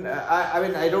right. I mean,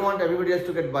 I don't want everybody else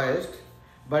to get biased,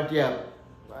 but yeah,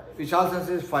 Vishal's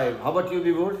answer is 5. How about you,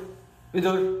 Vidur?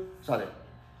 Sorry.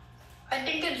 I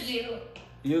think it's 0.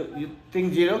 You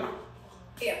think 0?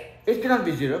 Yeah. It cannot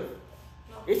be 0.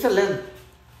 It's a length.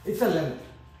 It's a length.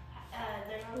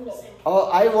 They're not the same.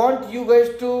 I want you guys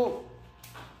to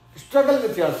struggle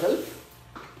with yourself,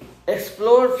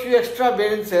 explore few extra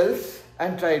brain cells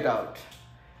and try it out.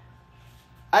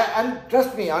 And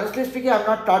trust me, honestly speaking, I have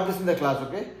not taught this in the class,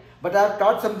 okay? But I have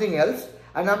taught something else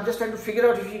and I'm just trying to figure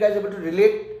out if you guys are able to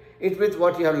relate it with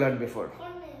what you have learned before.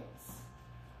 Coordinates.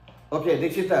 Okay,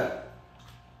 Dikshita.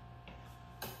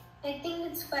 I think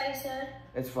it's 5, sir.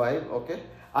 It's 5, okay.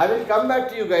 I will come back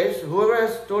to you guys. Whoever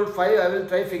has told 5, I will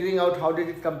try figuring out how did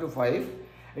it come to 5.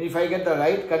 And if I get the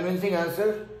right convincing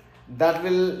answer, that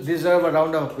will deserve a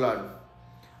round of applause.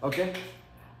 Okay?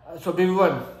 So,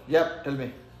 Bhivwan, yeah, tell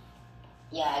me.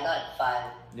 Yeah, I got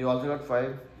 5. You also got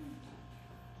 5.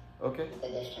 Okay. The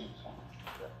distance.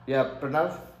 Yeah,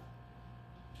 Pranav,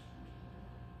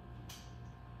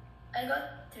 I got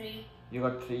 3. you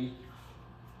got 3.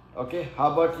 Okay,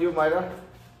 how about you, Myra?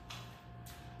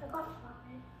 I got 5.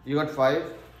 You got 5.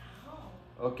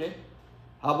 Okay.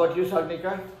 How about you,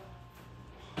 Sarnika?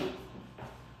 I'm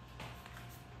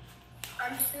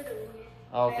still doing it.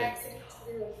 Okay.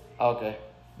 Okay,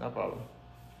 no problem.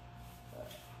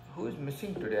 Who is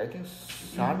missing today? I think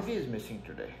Sanvi is missing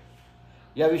today.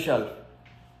 Yeah, Vishal.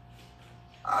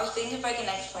 I was thinking if I can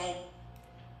explain.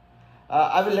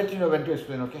 I will let you know when to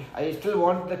explain, okay? I still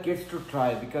want the kids to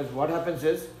try because what happens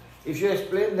is, if you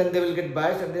explain, then they will get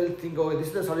biased and they will think, oh, this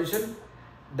is the solution,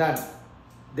 done.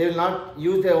 They will not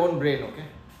use their own brain, okay?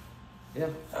 Yeah.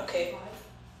 Okay.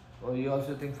 Oh, you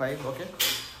also think 5, okay?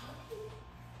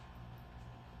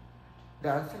 The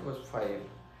answer was 5.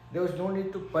 There was no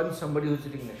need to punch somebody who's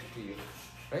sitting next to you,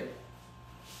 right?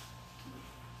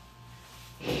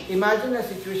 Imagine a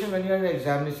situation when you are in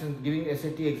examination, giving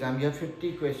SAT exam, you have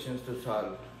 50 questions to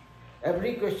solve.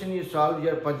 Every question you solve, you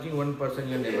are punching one person in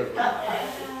your neighborhood.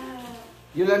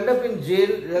 You'll end up in jail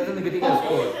rather than getting a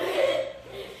score.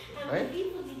 How Right? many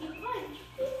people did you punch?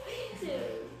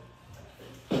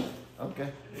 Okay.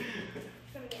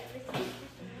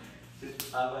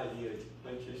 Just have ideas.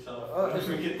 Punch yourself.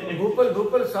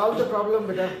 Bhupal, solve the problem,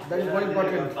 beta. That is more I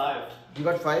important. got 5. You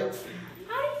got 5?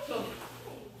 How did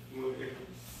you?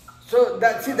 So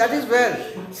that is where,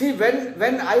 see,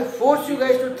 when I force you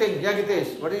guys to think, yeah,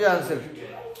 Gitesh, what is your answer?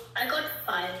 I got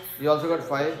 5. You also got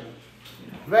 5.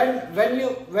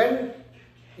 When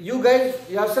you guys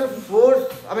yourself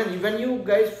force, when you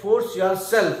guys force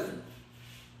yourself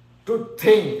to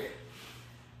think,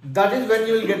 that is when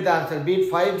you will get the answer. Be it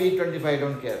 5, be it 25, I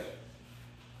don't care.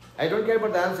 I don't care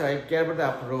about the answer, I care about the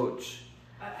approach.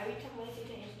 Every time I say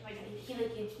to answer my dad, he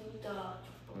like gives me the.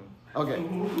 Okay.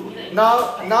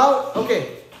 Now,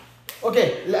 okay.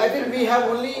 I think we have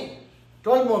only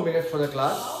 12 more minutes for the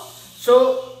class.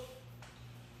 So,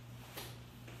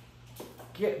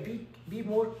 be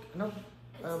more,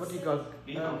 what do you call?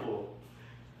 Be humble.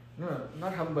 No,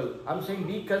 not humble. I'm saying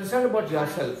be concerned about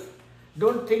yourself.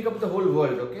 Don't think of the whole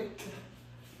world, okay?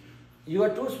 You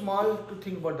are too small to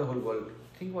think about the whole world.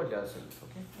 Think about yourself,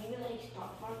 okay? Maybe like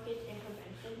stock market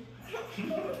intervention.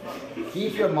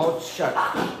 Keep your mouth shut.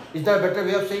 Is there a better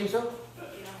way of saying so?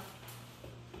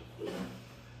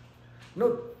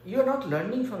 No, you are not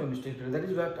learning from a mistake today. That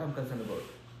is what I'm concerned about.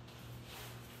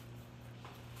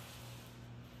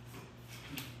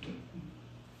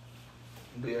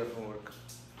 Do your homework.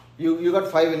 You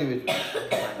got 5 anyway.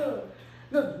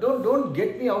 No, don't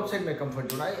get me outside my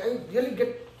comfort zone. I really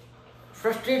get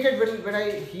frustrated when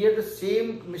I hear the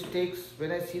same mistakes,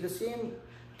 when I see the same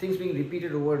things being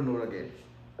repeated over and over again.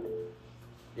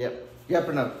 Yeah,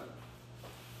 Pranav.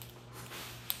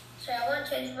 So I want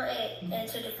to change my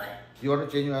answer to 5. You want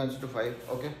to change your answer to 5?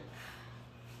 Okay.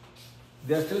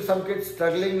 There are still some kids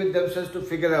struggling with themselves to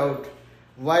figure out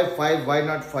why 5, why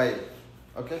not 5.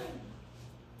 Okay.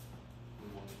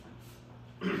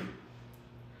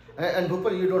 And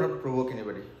Bhupal, you don't have to provoke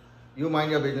anybody. You mind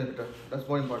your business better. That's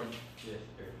more important. Yes,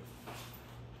 sir.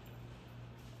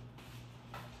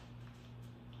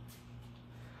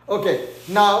 Okay,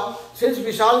 now since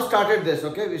Vishal started this,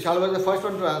 okay, Vishal was the first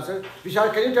one to answer.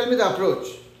 Vishal, can you tell me the approach?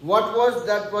 What was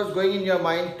that was going in your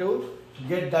mind to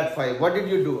get that 5? What did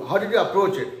you do? How did you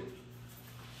approach it?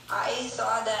 I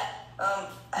saw that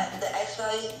the x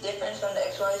value difference from the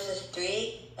x values is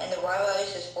 3, and the y value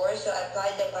is 4. So I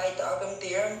applied the Pythagorean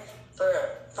theorem for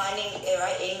finding a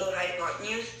right angle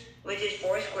hypotenuse, which is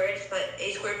 4 squared plus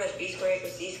a squared plus b squared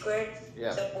equals c squared.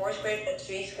 Yeah. So 4 squared plus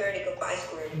 3 squared equals 5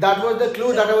 squared. That was the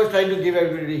clue that I was trying to give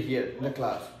everybody here in the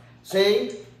class.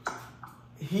 Saying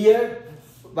here,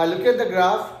 by looking at the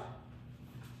graph,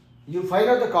 you find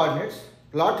out the coordinates,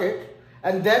 plot it,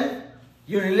 and then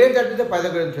you relate that with the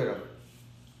Pythagorean theorem.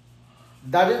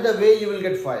 That is the way you will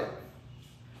get 5.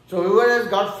 So whoever has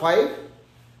got 5,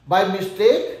 by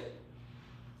mistake,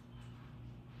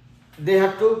 they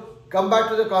have to come back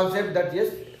to the concept that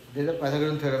yes, there is a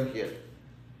Pythagorean theorem here.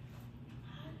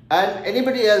 And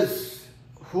anybody else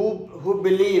who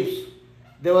believes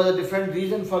there was a different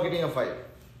reason for getting a 5.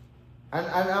 And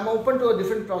I'm open to a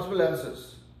different possible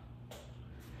answers.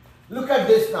 Look at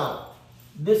this now.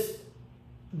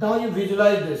 Now you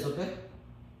visualize this, okay?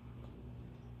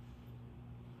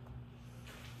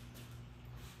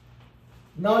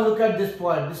 Now look at this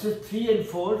point. This is 3 and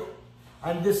 4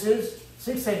 and this is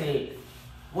 6 and 8.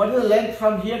 What is the length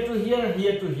from here to here and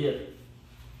here to here?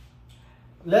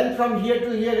 Length from here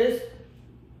to here is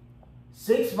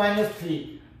 6 minus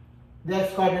 3. The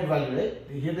x coordinate value, right?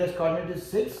 Here the x coordinate is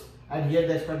 6 and here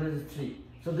the x coordinate is 3.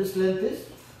 So this length is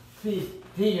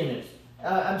 3 units.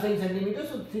 I'm saying centimeters,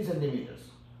 so 3 centimeters.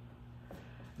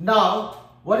 Now,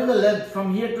 what is the length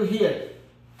from here to here?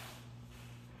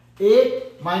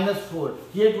 8 minus 4.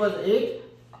 Here it was 8,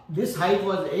 this height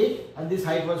was 8 and this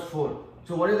height was 4.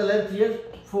 So what is the length here?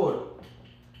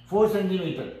 4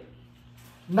 centimeter.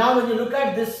 Now when you look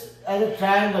at this as a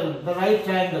triangle, the right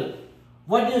triangle,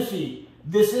 what do you see?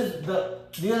 These are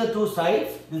the two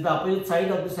sides. This is the opposite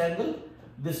side of this angle.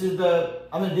 These are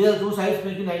the two sides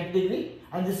making 90 degree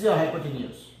and this is your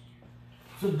hypotenuse.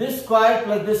 So this square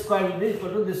plus this square will be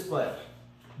equal to this square.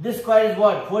 This square is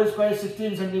what? 4 square is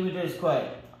 16 centimeters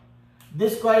square.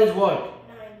 This square is what?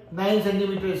 9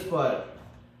 centimeters square.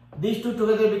 These two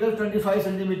together become 25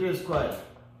 centimeters square.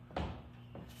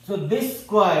 So this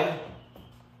square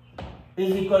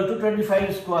is equal to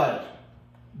 25 square.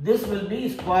 This will be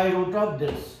square root of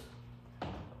this.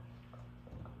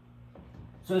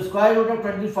 So square root of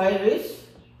 25 is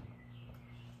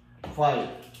 5.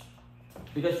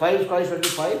 Because 5 square is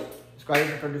 25, square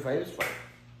root of 25 is 5.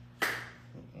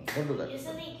 Don't do that. You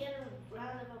said they get a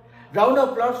round of applause. Round of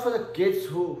applause for the kids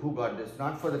who got this,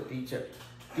 not for the teacher.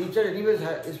 Teacher anyways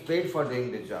is paid for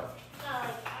doing this job. No,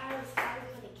 like I was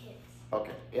for the kids.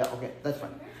 Okay, yeah, okay, that's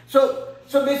fine. So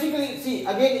basically, see,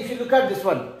 again, if you look at this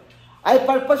one, I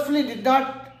purposefully did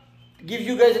not give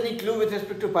you guys any clue with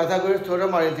respect to Pythagoras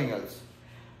theorem or anything else.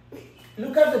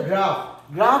 Look at the graph.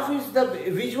 Graph is the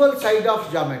visual side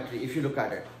of geometry, if you look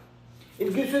at it.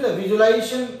 It gives you the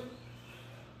visualization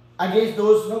against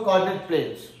those coordinate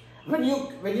planes. When you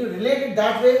relate it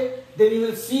that way, then you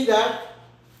will see that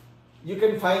you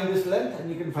can find this length and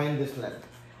you can find this length.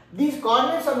 These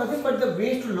coordinates are nothing but the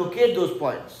ways to locate those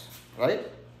points, right?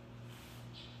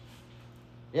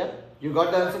 Yeah, you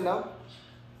got the answer now?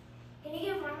 Can you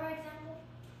give one more example?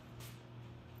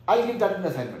 I'll give that in the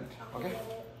assignment, okay?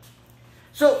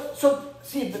 So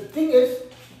see, the thing is,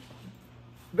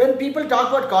 when people talk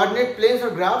about coordinate planes or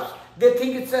graphs, they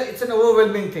think it's an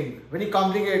overwhelming thing, very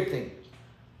complicated thing.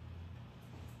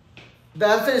 The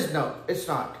answer is no, it's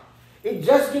not. It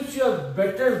just gives you a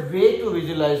better way to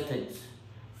visualize things,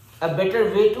 a better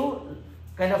way to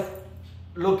kind of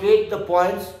locate the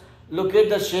points, locate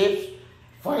the shapes,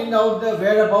 find out the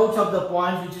whereabouts of the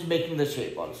points which is making the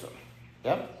shape also.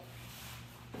 Yeah?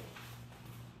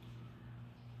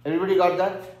 Everybody got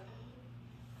that?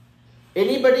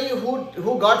 Anybody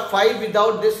who got 5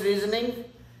 without this reasoning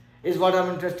is what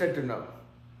I'm interested to know.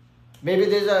 Maybe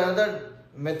there's another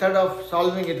method of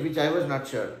solving it which I was not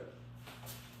sure.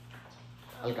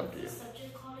 I'll come to you. What's the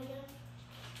subject called again?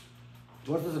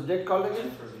 What's the subject called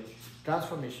again?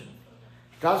 Transformation.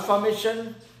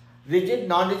 Transformation, rigid,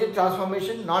 non-rigid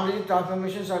transformation. Non-rigid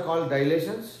transformations are called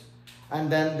dilations.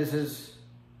 And then this is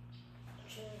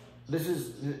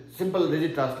simple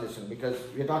rigid translation, because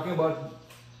we are talking about,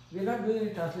 we are not doing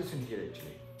any translation here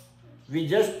actually. We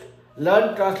just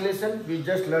learned translation, we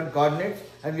just learned coordinates,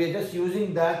 and we are just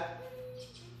using that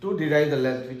to derive the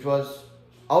length, which was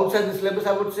outside the syllabus,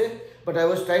 I would say. But I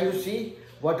was trying to see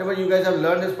whatever you guys have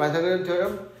learned as Pythagorean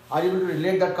theorem, are you able to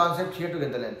relate that concept here to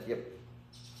get the length? Yep.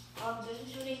 This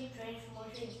is shooting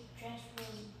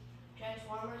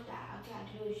transformers that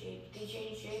have to do with shape. They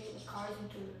change shape of the cars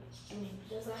into.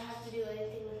 Does that have to do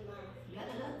anything with math?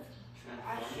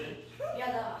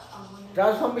 Yeah, that does.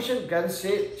 Transformation can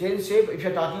change shape. If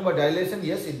you're talking about dilation,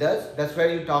 yes, it does. That's where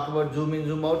you talk about zoom in,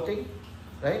 zoom out thing,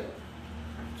 right?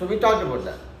 So we talked about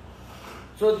that.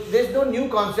 So there's no new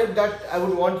concept that I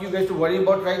would want you guys to worry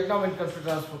about right now when it comes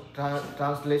to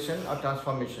translation or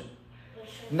transformation.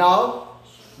 Now,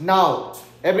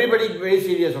 everybody very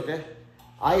serious, okay?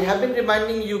 I have been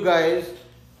reminding you guys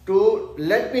to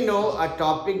let me know a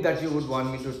topic that you would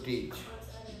want me to teach.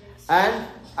 And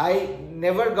I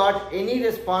never got any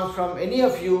response from any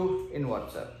of you in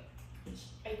WhatsApp.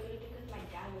 I couldn't because my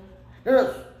dad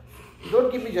was. No,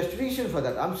 don't give me justification for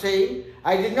that. I'm saying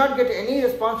I did not get any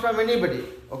response from anybody.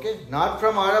 Okay, not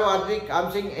from Arav Advik.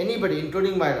 I'm saying anybody,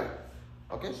 including Myra.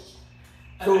 Okay.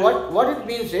 So what it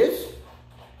means is,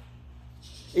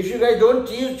 if you guys don't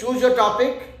choose your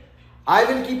topic, I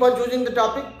will keep on choosing the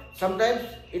topic. Sometimes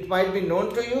it might be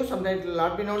known to you, sometimes it will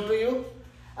not be known to you,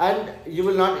 and you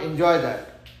will not enjoy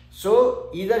that. So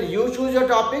either you choose your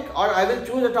topic or I will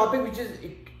choose a topic which is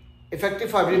effective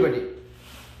for everybody.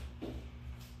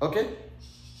 Okay?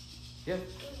 Yeah.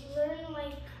 Learn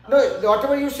like. No,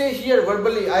 whatever you say here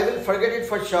verbally, I will forget it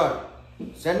for sure.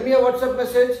 Send me a WhatsApp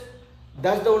message.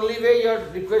 That's the only way your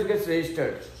request gets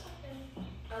registered.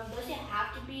 Does it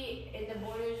have to be in the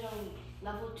borders of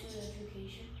level 2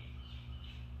 education?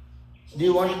 Do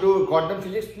you want to do quantum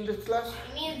physics in this class?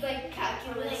 It means like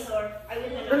calculus or I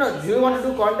wouldn't No, no. Do you want to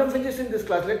do quantum physics in this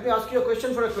class? Let me ask you a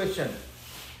question for a question.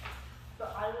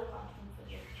 But I will quantum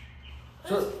physics.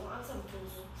 So, Quantum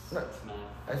physics. no,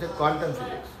 I said quantum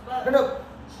physics. No,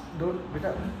 don't,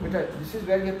 beta, this is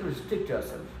where you have to restrict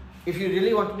yourself. If you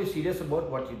really want to be serious about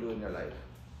what you do in your life,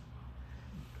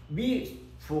 be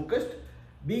focused,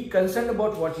 be concerned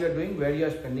about what you are doing, where you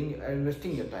are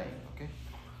investing your time. Okay.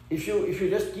 If you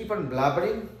just keep on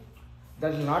blabbering,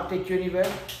 that will not take you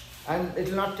anywhere, and it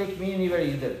will not take me anywhere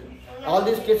either. All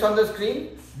these kids on the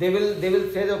screen, they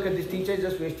will say, okay, this teacher is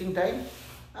just wasting time.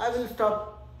 I will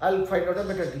stop. I'll find out a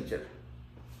better teacher.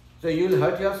 So you will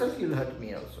hurt yourself, you will hurt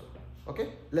me also. Okay?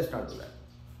 Let's not do that.